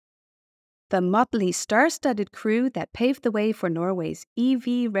the motley star-studded crew that paved the way for Norway's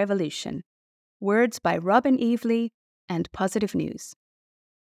EV revolution. Words by Robin Evely and Positive News.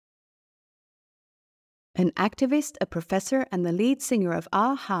 An activist, a professor, and the lead singer of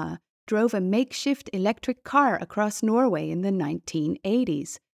a-ha drove a makeshift electric car across Norway in the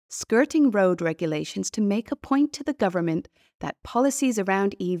 1980s, skirting road regulations to make a point to the government that policies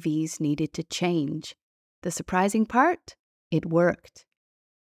around EVs needed to change. The surprising part? It worked.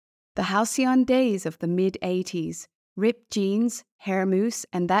 The halcyon days of the mid-80s, ripped jeans, hair mousse,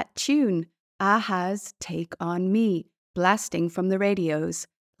 and that tune, a-ha's Take On Me, blasting from the radios,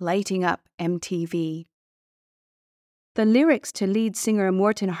 lighting up MTV. The lyrics to lead singer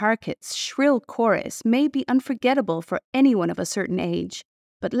Morten Harket's shrill chorus may be unforgettable for anyone of a certain age,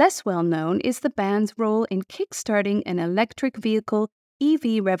 but less well known is the band's role in kickstarting an electric vehicle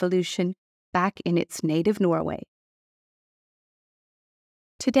EV revolution back in its native Norway.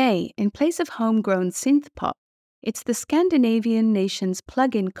 Today, in place of homegrown synth pop, it's the Scandinavian nation's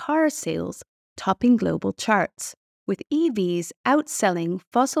plug-in car sales topping global charts, with EVs outselling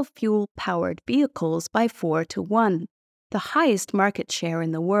fossil fuel-powered vehicles by 4-1. The highest market share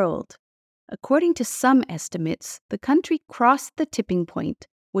in the world. According to some estimates, the country crossed the tipping point,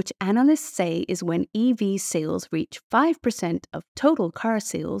 which analysts say is when EV sales reach 5% of total car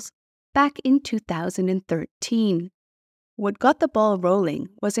sales, back in 2013. What got the ball rolling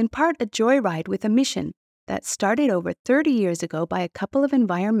was in part a joyride with a mission that started over 30 years ago by a couple of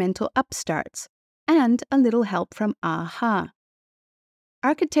environmental upstarts, and a little help from a-ha.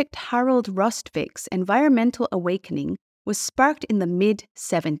 Architect Harald Rostvik's environmental awakening was sparked in the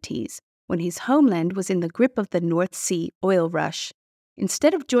mid-70s, when his homeland was in the grip of the North Sea oil rush.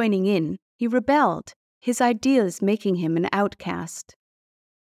 Instead of joining in, he rebelled, his ideas making him an outcast.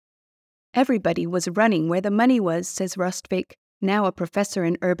 Everybody was running where the money was, says Rostvik, now a professor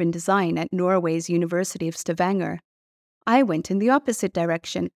in urban design at Norway's University of Stavanger. I went in the opposite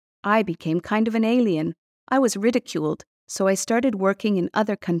direction. I became kind of an alien. I was ridiculed, so I started working in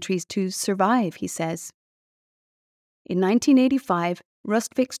other countries to survive, he says. In 1985,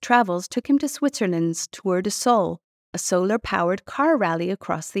 Rostvik's travels took him to Switzerland's Tour de Sol, a solar-powered car rally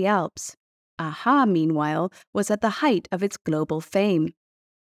across the Alps. a-ha, meanwhile, was at the height of its global fame.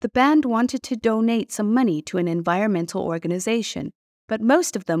 The band wanted to donate some money to an environmental organization, but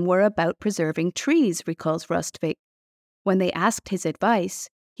most of them were about preserving trees, recalls Rostvik. When they asked his advice,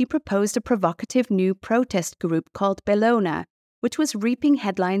 he proposed a provocative new protest group called Bellona, which was reaping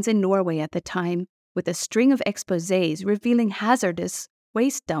headlines in Norway at the time, with a string of exposés revealing hazardous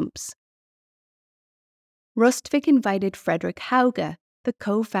waste dumps. Rostvik invited Fredrik Hauge, the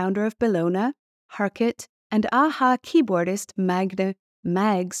co-founder of Bellona, Harket, and a-ha keyboardist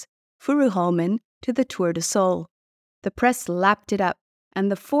Mags Furuholmen to the Tour de Sol. The press lapped it up, and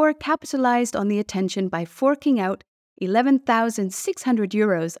the four capitalized on the attention by forking out 11,600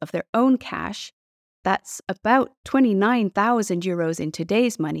 euros of their own cash, that's about 29,000 euros in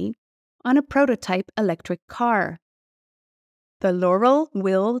today's money, on a prototype electric car. The Laurel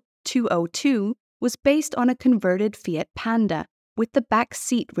Will 202 was based on a converted Fiat Panda, with the back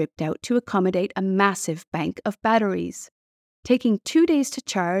seat ripped out to accommodate a massive bank of batteries. Taking 2 days to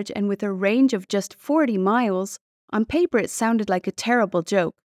charge and with a range of just 40 miles, on paper it sounded like a terrible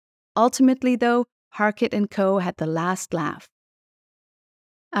joke. Ultimately, though, Harket & Co. had the last laugh.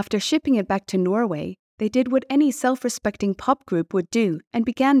 After shipping it back to Norway, they did what any self-respecting pop group would do and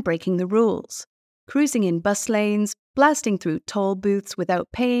began breaking the rules, cruising in bus lanes, blasting through toll booths without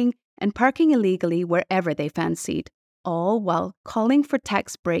paying, and parking illegally wherever they fancied, all while calling for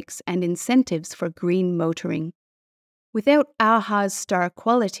tax breaks and incentives for green motoring. Without a-ha's star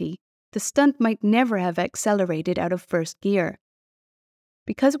quality, the stunt might never have accelerated out of first gear.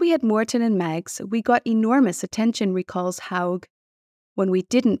 Because we had Morten and Mags, we got enormous attention, recalls Haug. When we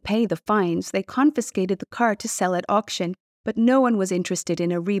didn't pay the fines, they confiscated the car to sell at auction, but no one was interested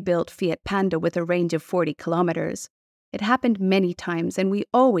in a rebuilt Fiat Panda with a range of 40 kilometers. It happened many times, and we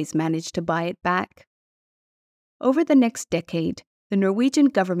always managed to buy it back. Over the next decade, the Norwegian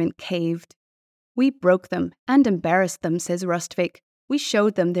government caved. We broke them and embarrassed them, says Rostvik. We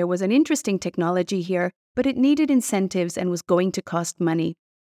showed them there was an interesting technology here, but it needed incentives and was going to cost money.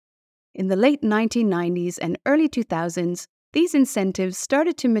 In the late 1990s and early 2000s, these incentives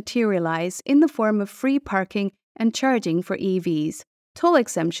started to materialize in the form of free parking and charging for EVs, toll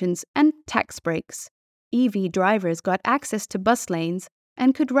exemptions, and tax breaks. EV drivers got access to bus lanes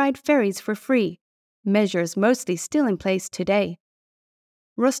and could ride ferries for free, measures mostly still in place today.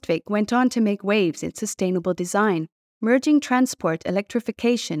 Rostvik went on to make waves in sustainable design, merging transport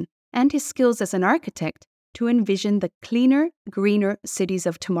electrification and his skills as an architect to envision the cleaner, greener cities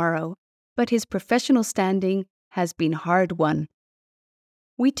of tomorrow, but his professional standing has been hard-won.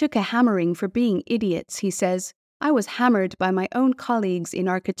 "We took a hammering for being idiots," he says. "I was hammered by my own colleagues in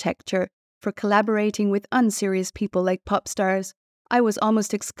architecture for collaborating with unserious people like pop stars. I was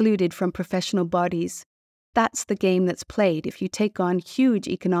almost excluded from professional bodies. That's the game that's played if you take on huge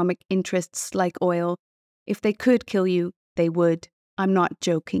economic interests like oil. If they could kill you, they would. I'm not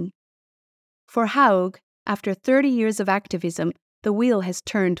joking." For Haug, after 30 years of activism, the wheel has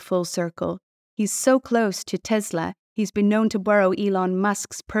turned full circle. He's so close to Tesla, he's been known to borrow Elon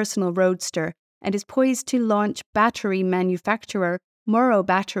Musk's personal roadster and is poised to launch battery manufacturer Morrow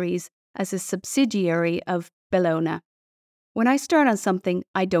Batteries as a subsidiary of Bellona. "When I start on something,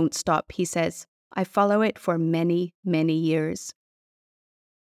 I don't stop," he says. "I follow it for many, many years."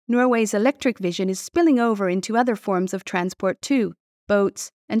 Norway's electric vision is spilling over into other forms of transport too,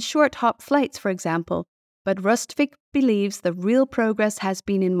 boats and short-hop flights, for example. But Rustvik believes the real progress has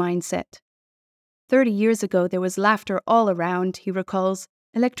been in mindset. 30 years ago, there was laughter all around, he recalls.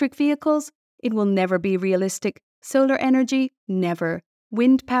 Electric vehicles? It will never be realistic. Solar energy? Never.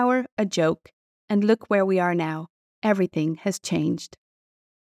 Wind power? A joke. And look where we are now. Everything has changed.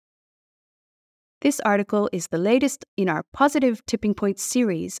 This article is the latest in our Positive Tipping Point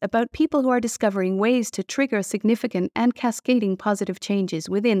series about people who are discovering ways to trigger significant and cascading positive changes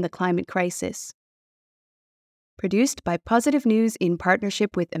within the climate crisis. Produced by Positive News in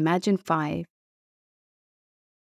partnership with Imagine 5.